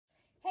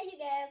Hey you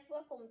guys,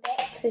 welcome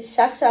back to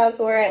Shasha's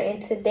World.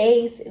 In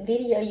today's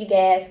video, you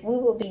guys, we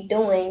will be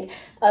doing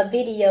a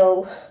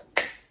video.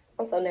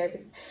 I'm so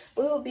nervous.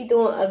 We will be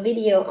doing a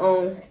video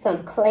on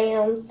some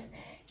clams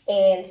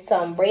and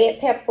some red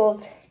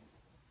peppers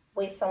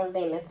with some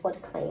lemon for the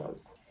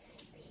clams.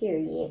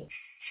 Period.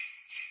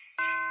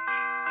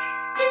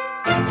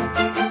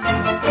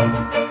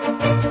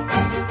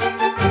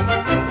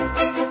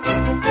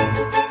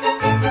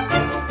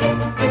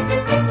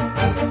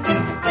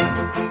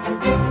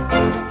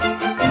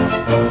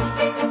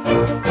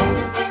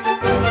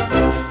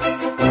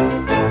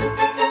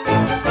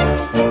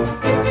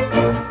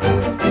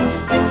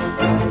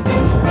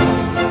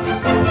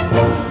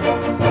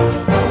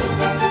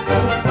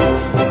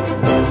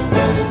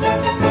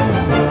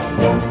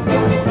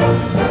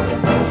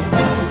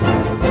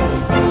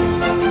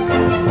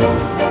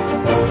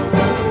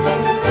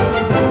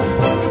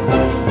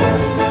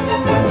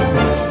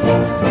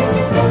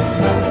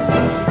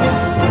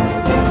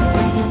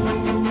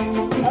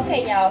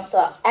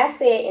 So I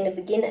said in the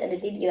beginning of the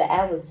video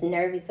I was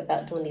nervous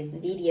about doing this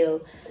video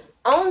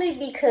only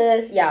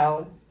because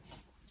y'all,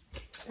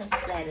 let me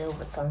slide it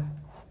over some.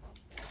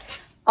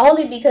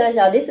 Only because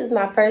y'all, this is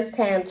my first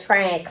time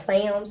trying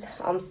clams.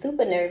 I'm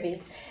super nervous.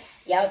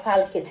 Y'all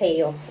probably can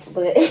tell,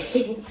 but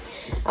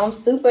I'm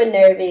super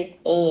nervous.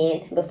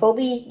 And before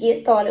we get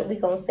started, we're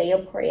gonna say a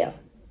prayer.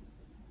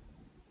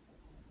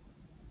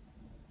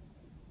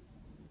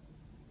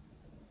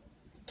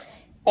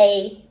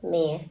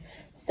 Amen.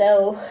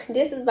 So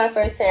this is my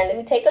first time. Let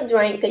me take a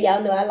drink, because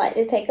y'all know I like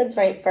to take a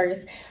drink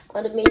first.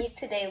 On the menu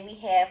today we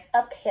have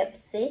a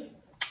Pepsi.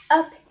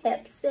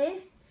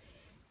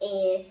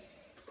 And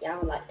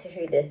y'all like to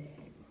hear the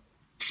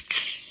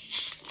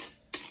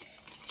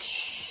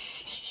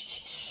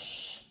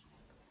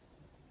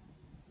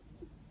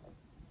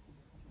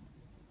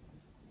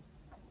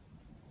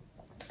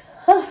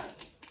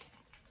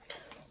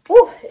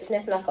ooh, it's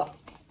nothing like a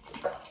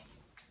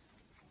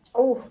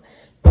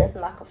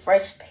nothing like a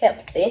fresh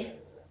Pepsi.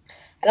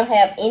 I don't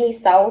have any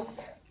sauce.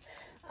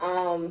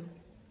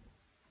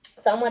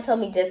 Someone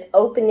told me just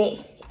open it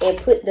and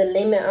put the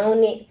lemon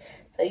on it.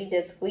 So you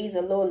just squeeze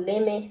a little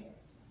lemon.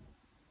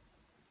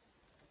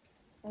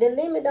 The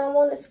lemon don't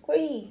want to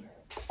squeeze.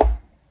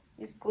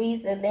 You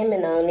squeeze the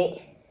lemon on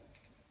it.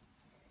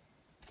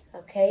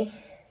 Okay.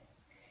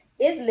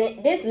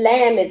 This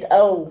lamb is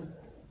old.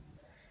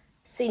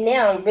 See,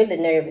 now I'm really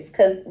nervous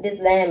because this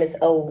lamb is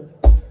old.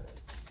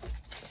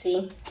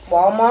 See,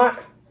 Walmart.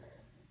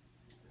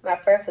 My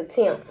first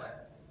attempt.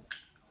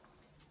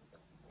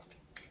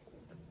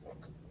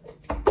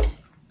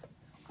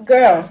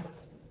 Girl.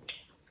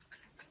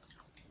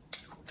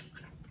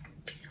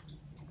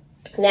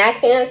 Now I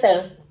can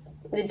say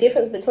the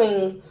difference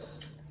between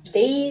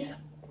these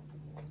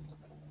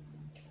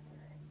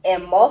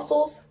and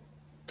mussels.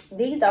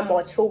 These are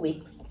more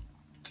chewy.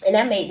 And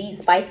I made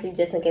these spicy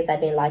just in case I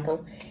didn't like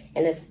them.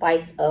 And the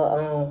spice get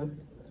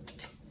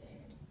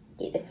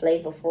the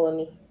flavor for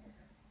me.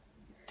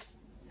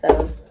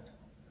 So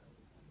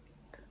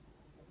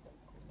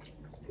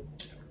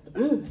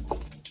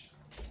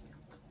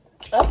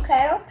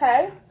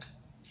okay.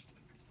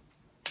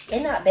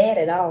 They're not bad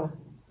at all.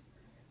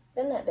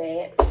 They're not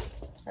bad.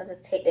 I'll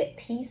just take that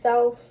piece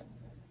off.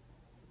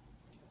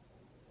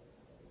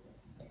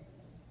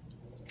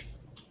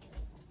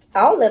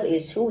 All of it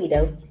is chewy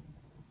though.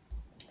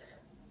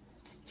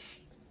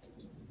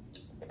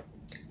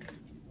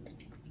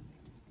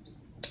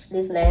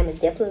 This lamb is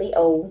definitely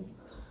old.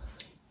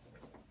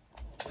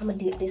 I'm gonna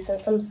dip this in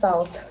some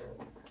sauce.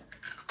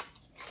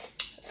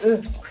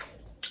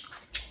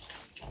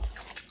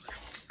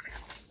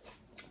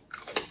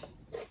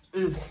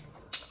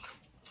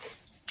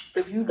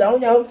 If you don't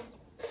know,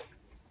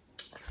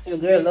 your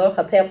girl love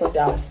her peppers,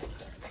 y'all.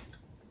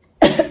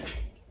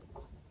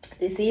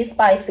 This is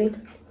spicy.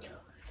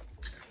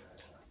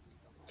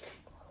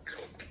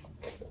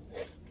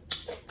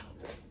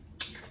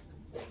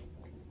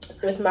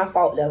 It's my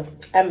fault though.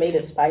 I made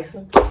it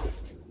spicy.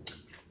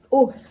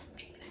 Ooh.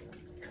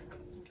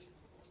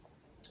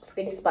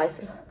 Pretty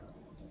spicy.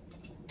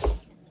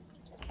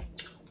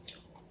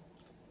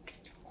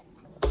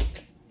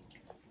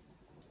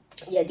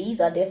 Yeah, these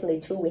are definitely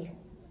chewy.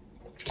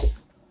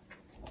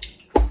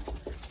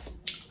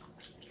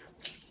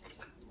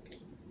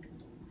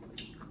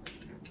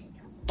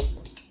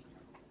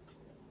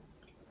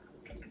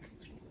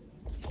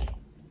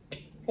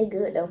 They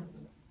good though.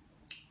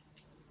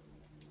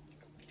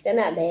 They're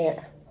not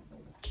bad.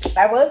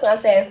 I was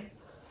gonna say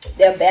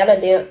they're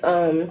better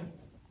than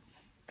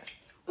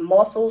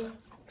mussels,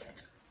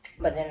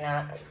 but they're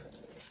not.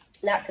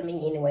 Not to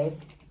me anyway.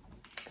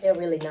 They're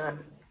really not.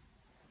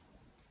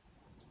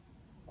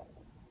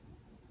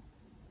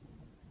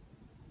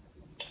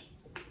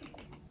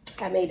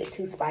 I made it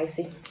too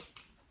spicy.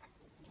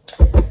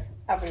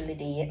 I really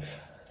did.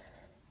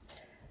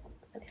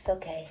 But it's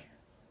okay.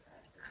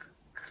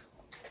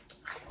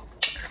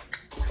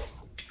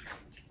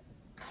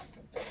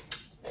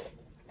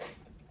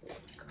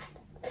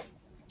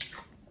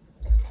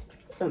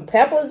 Some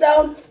peppers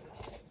though.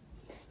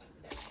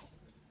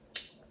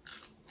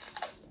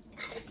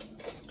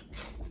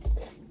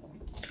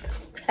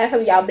 How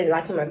have y'all been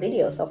liking my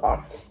videos so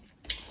far?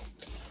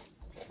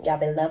 Y'all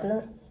been loving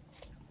them?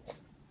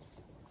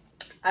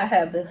 I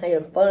have been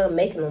having fun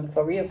making them,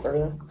 for real, for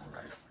real.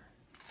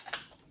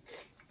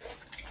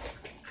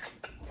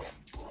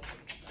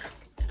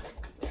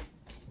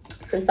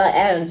 It's like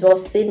I enjoy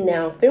sitting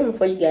down filming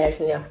for you guys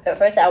now. At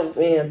first I was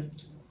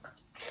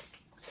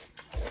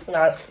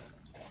like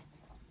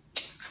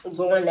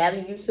going out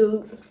of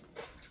YouTube.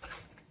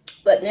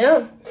 But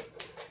now,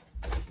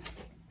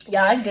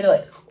 y'all, I get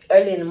up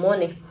early in the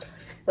morning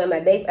when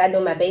I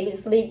know my baby's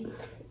asleep.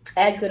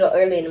 I get up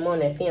early in the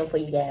morning and film for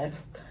you guys.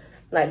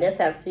 Like, that's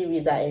how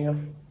serious I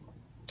am.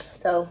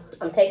 So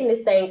I'm taking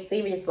this thing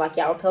serious like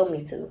y'all told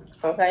me to.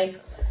 Okay?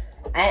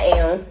 I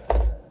am.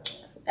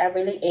 I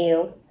really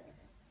am.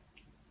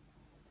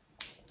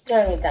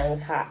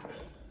 Everything's hot.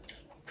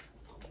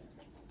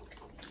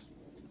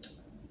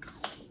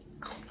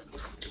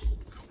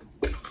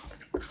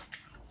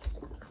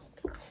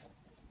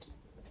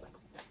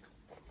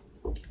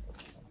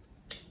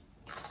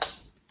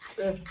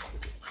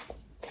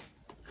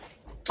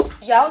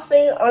 Y'all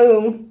see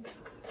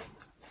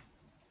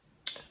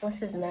what's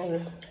his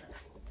name?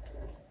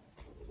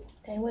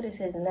 Dang, what is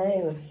his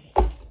name?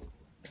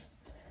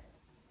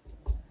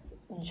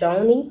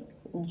 Junie.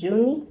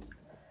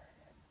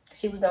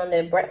 She was on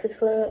the Breakfast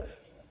Club.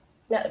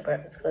 Not the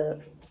Breakfast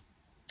Club.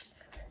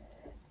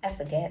 I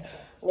forget.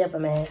 Never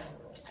mind.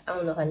 I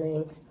don't know her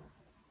name.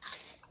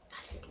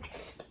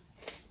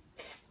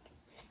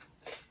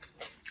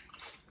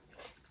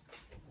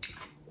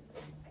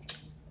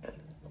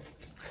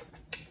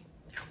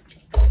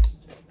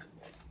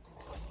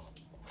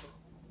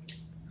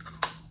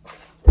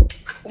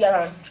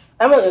 Yeah,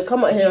 I'm gonna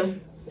come up here.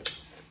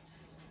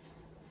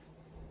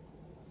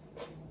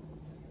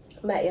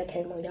 My ear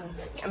came on, y'all.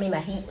 I mean, my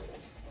heat.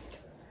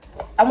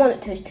 I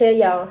wanted to tell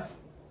y'all.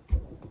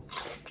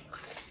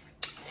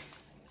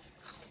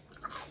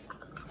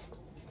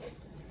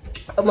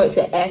 I wanted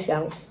to ask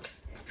y'all.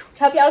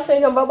 Have y'all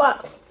seen them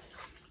robots?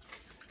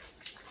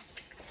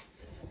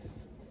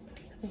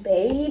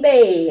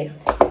 Baby.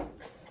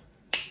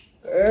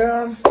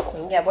 Girl.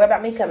 Yeah, worry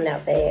about me coming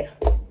out fast.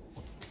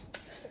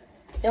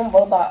 Them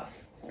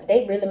robots,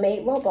 they really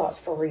made robots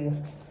for real.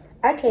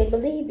 I can't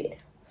believe it.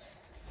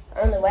 I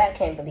don't know why I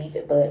can't believe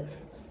it, but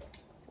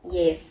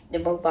yes, the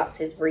robots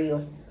is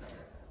real.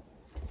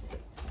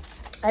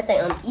 I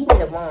think I'm eating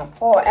the wrong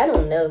part. I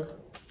don't know.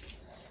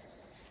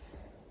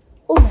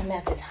 Oh, my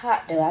mouth is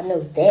hot though. I know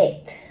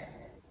that.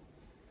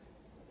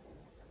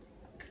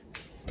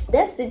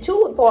 That's the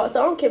chewy part,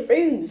 so I'm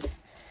confused.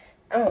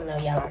 I don't know,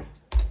 y'all.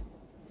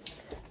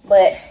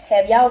 But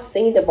have y'all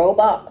seen the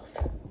robots?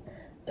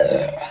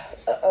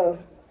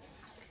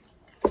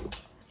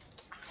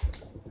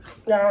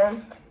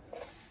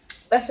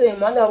 I seen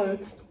one of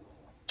them.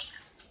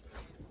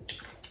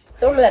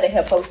 Somebody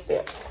had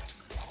posted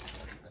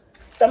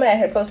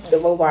the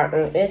robot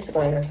on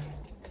Instagram.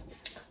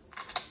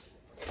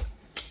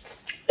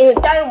 And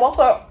the thing woke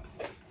up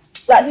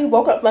like he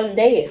woke up from the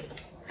dead.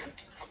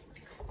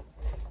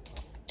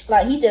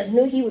 Like he just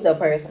knew he was a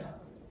person.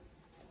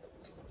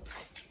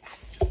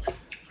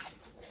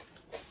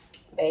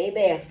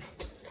 Baby.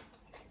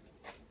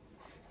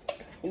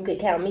 You could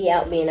count me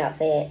out being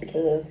outside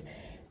because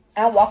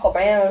I walk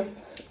around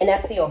and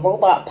I see a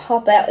robot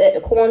pop out at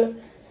the corner.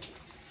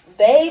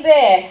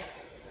 Baby.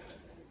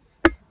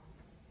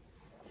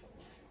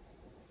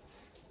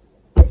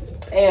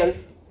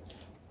 And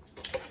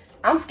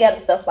I'm scared of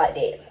stuff like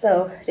that.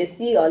 So to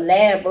see a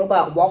lab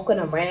robot walking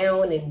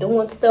around and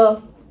doing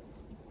stuff,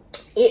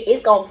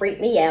 it's gonna freak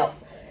me out.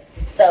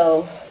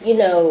 So, you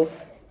know,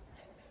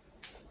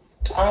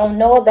 I don't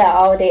know about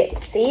all that,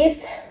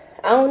 sis.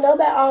 I don't know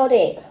about all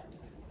that.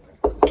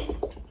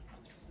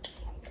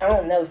 I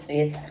don't know,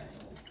 sis.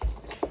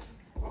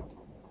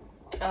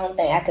 I don't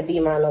think I could be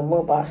around no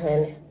robot,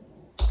 honey.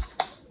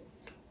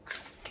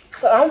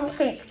 So I'm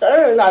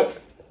concerned, like,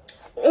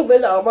 it's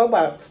really a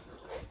robot.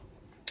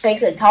 It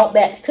could talk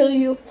back to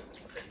you.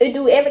 It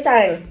do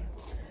everything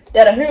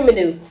that a human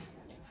do.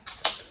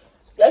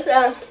 That's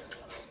why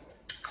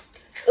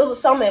it was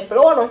something in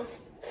Florida.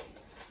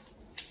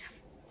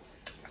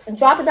 And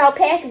dropping out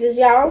packages,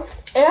 y'all.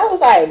 And I was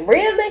like,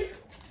 really?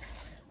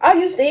 Are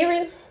you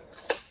serious?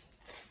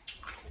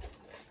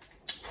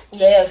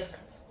 Yes.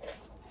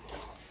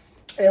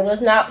 It was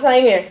not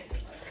playing.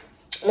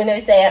 When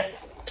they said,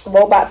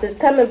 robots is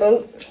coming,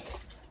 boo.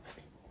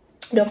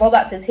 The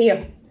robots is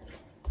here.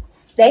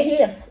 They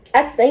here.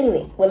 I seen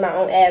it with my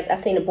own eyes. I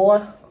seen a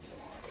boy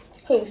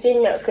who was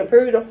sitting at the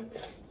computer.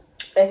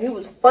 And he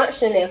was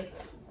functioning.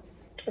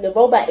 The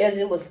robot as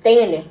it was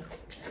standing.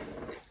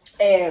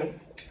 And,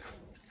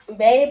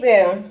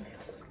 baby,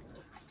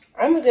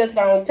 I'm just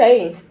gonna tell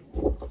you.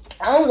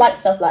 I don't like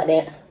stuff like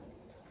that.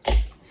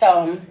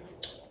 So,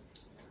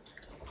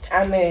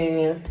 I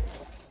mean,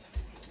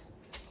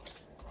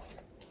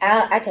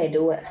 I can't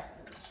do it.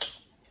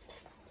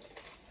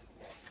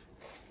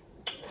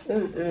 I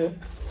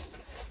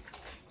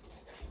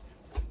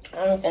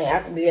don't think I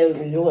could be able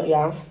to do it,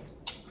 y'all.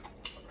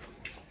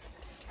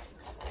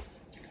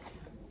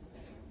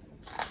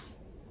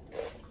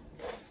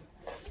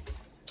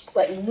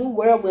 But the new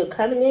world we're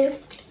coming in,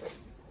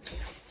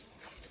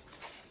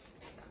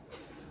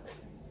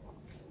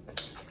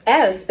 I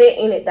don't expect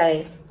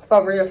anything.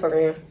 For real, for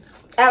real.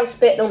 I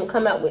expect them to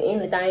come out with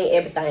anything,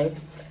 everything.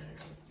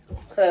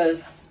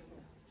 Because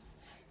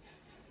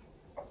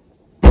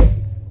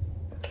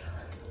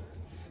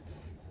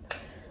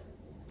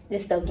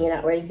this stuff getting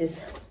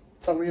outrageous.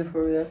 For real,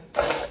 for real.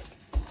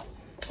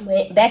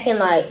 Back in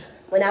like,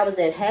 when I was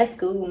in high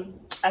school,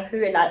 I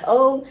heard like,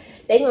 oh,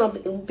 they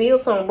gonna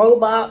build some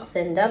robots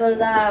and da da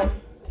da.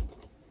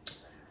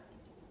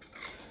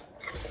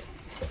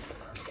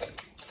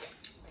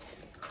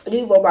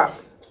 These robots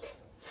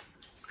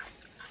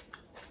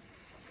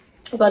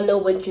gonna know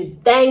what you're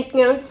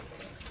thinking,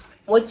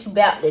 what you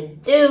about to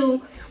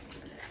do.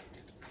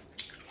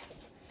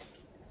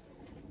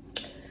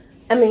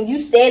 I mean, you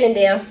standing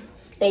there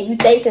and you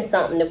thinking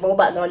something, the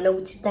robot gonna know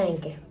what you're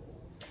thinking.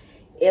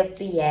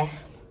 FBI.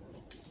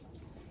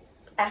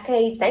 I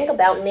can't think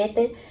about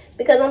nothing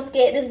because I'm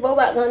scared this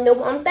robot gonna know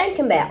what I'm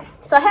thinking about.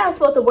 So how am I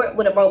supposed to work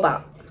with a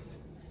robot?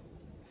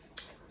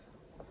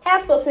 How am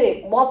I supposed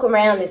to walk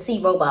around and see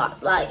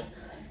robots? Like,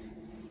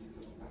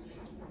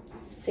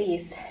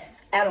 sis,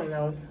 I don't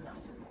know.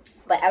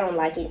 But I don't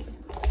like it.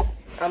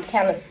 I'm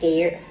kind of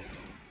scared.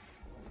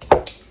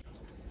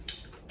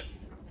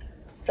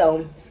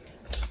 So,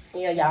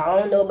 yeah, y'all, I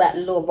don't know about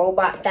the little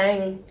robot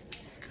thing.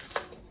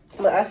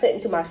 But I said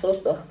it to my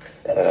sister.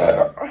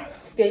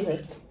 Excuse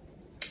me.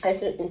 I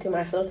said it to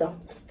my sister.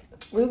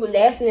 We were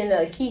laughing in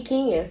the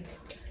kikiing.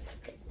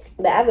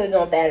 But I really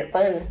don't find it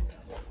funny.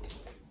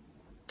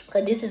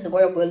 Because this is the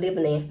world we're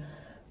living in.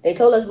 They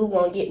told us we were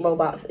going to get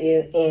robots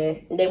in,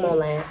 and they won't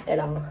laugh at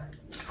all.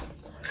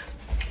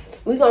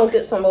 We're going to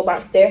get some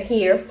robots. They're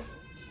here.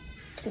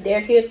 They're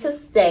here to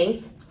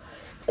stay.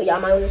 So y'all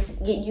might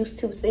just get used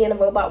to seeing a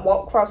robot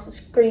walk across the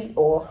street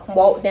or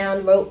walk down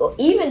the road or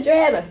even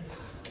driving.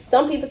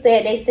 Some people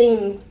said they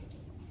seen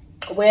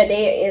where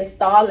they're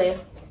installing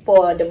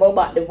for the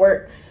robot to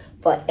work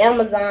for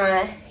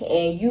Amazon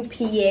and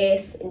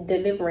UPS,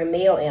 delivering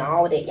mail and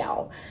all that,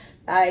 y'all.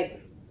 Like,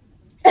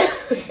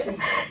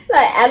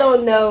 like, I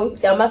don't know.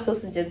 Y'all, my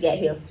sister just got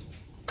here.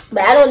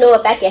 But I don't know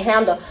if I can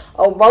handle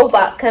a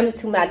robot coming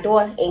to my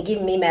door and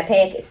giving me my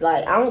package.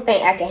 Like, I don't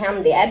think I can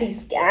handle that.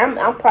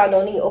 I'm probably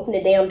don't even open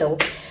the damn door.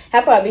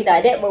 I probably be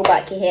like, that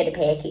robot can have the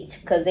package.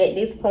 Because at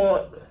this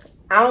point,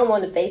 I don't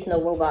want to face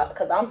no robot.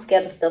 Because I'm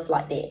scared of stuff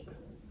like that.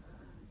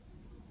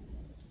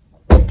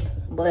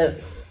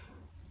 But,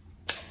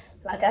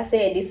 like I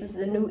said, this is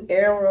the new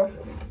era.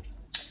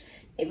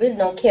 They really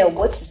don't care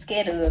what you're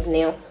scared of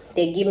now.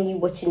 They're giving you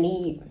what you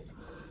need.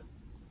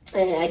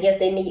 And I guess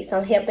they need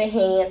some helping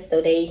hands,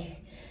 so they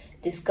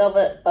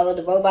discovered, oh,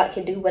 the robot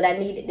can do what I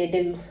needed to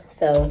do.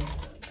 So,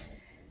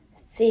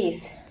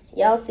 sis,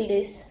 y'all see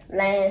this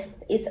line?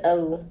 It's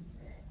old.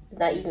 It's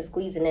not even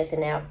squeezing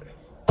nothing out.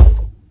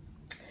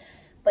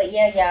 But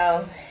yeah,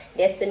 y'all,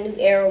 that's the new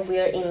era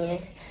we're in.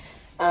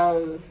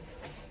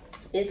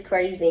 It's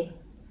crazy.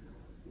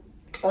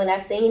 When I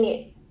seen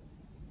it,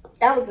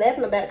 I was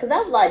laughing about it because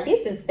I was like,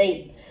 this is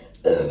fake.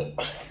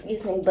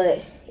 Excuse me,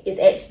 but it's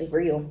actually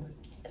real.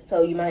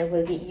 So you might as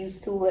well get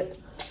used to it.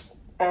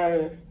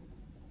 I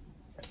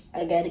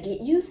gotta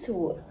get used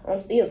to it.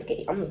 I'm still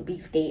scared. I'm gonna be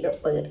scared,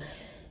 but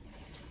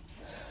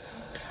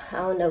I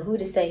don't know who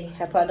to say.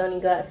 I probably don't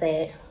even go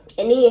outside.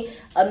 And then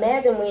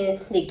imagine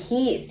when the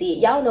kids see it.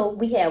 Y'all know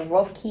we have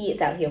rough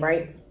kids out here,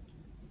 right?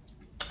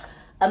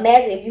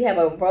 Imagine if you have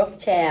a rough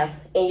child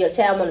and your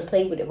child want to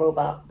play with a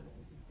robot.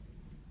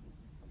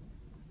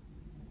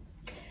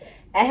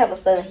 I have a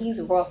son, he's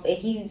rough, and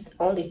he's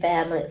only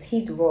 5 months.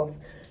 He's rough.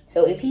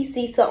 So if he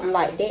sees something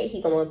like that,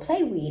 he gonna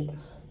play with it.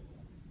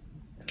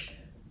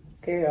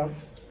 Girl,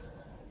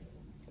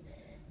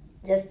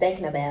 just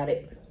thinking about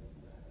it.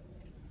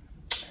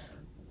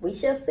 We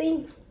shall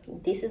see.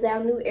 This is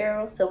our new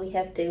era, so we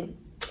have to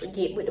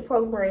get with the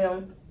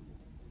program.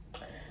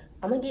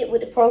 I'm gonna get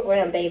with the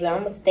program, baby.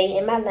 I'm gonna stay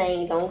in my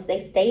lane. As long as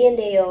they stay in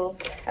theirs.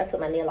 I took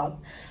my nail off.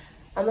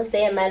 I'm gonna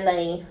stay in my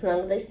lane. As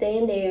long as they stay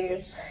in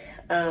theirs.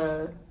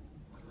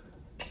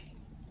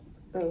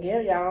 Yeah,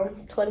 y'all.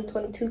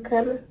 2022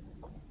 coming.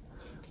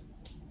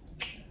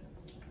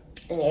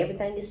 And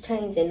everything is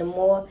changing. The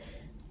more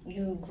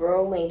you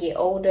grow and get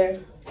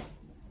older,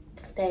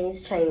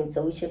 things change.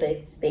 So we should have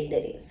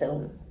expected it.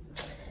 So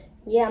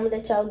yeah, I'm gonna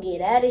let y'all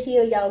get out of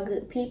here, y'all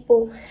good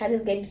people. I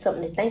just gave you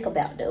something to think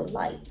about though.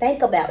 Like,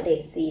 think about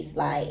that, sis.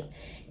 Like,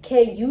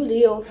 can you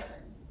live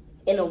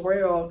in a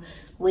world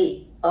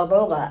with a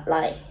robot?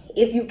 Like,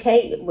 if you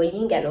can't, well,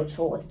 you ain't got no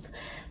choice.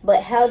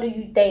 But how do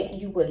you think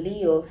you would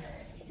live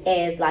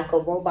as like a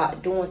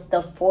robot doing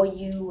stuff for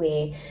you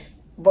and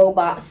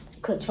robots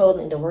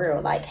controlling the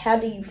world? Like, how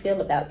do you feel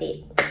about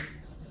that?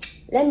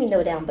 Let me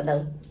know down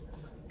below.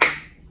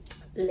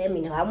 Let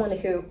me know. I want to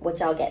hear what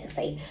y'all got to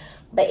say.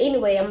 But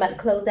anyway, I'm about to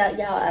close out,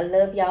 y'all. I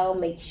love y'all.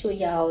 Make sure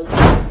y'all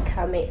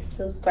comment,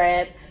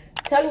 subscribe,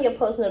 turn on your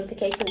post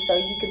notifications so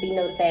you can be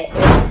notified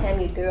every time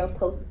your girl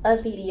posts a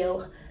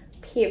video,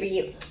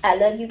 period. I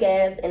love you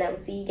guys, and I will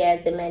see you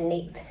guys in my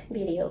next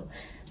video.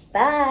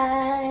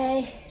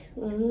 Bye.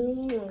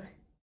 Mm.